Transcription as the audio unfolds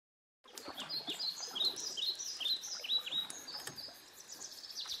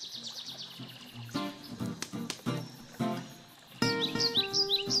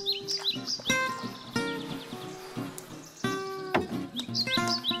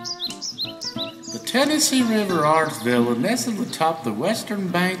Tennessee River Arts Villa nestled atop the western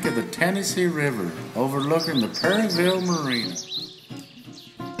bank of the Tennessee River, overlooking the Perryville Marina.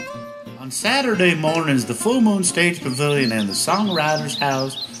 On Saturday mornings, the Full Moon Stage Pavilion and the Songwriters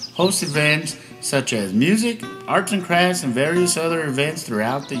House host events such as music, arts and crafts, and various other events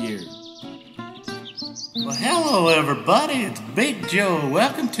throughout the year. Well, hello everybody, it's Big Joe.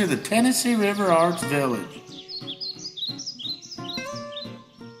 Welcome to the Tennessee River Arts Village.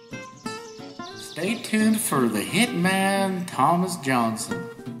 Stay tuned for the Hitman Thomas Johnson.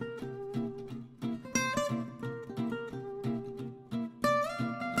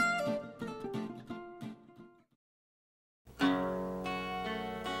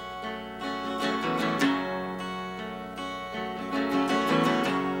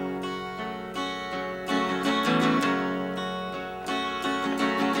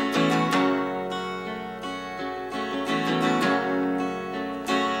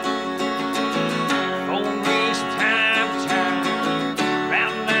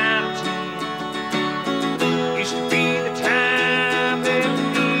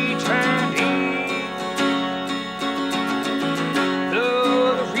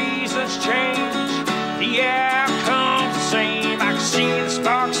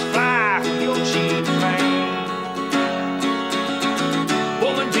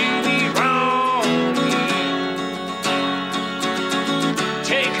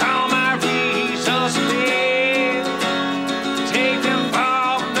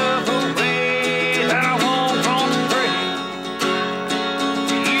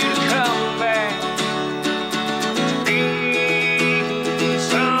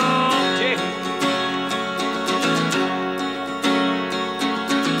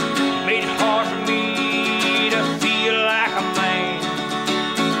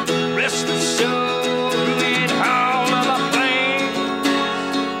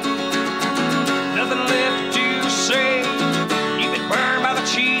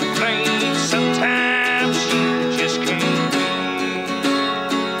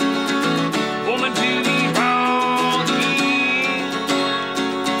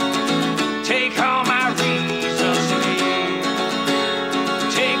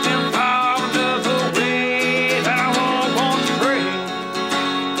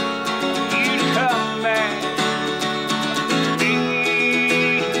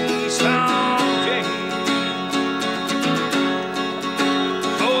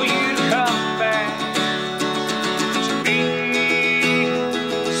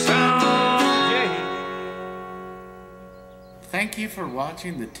 Thank you for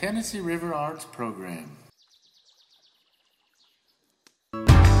watching the Tennessee River Arts program.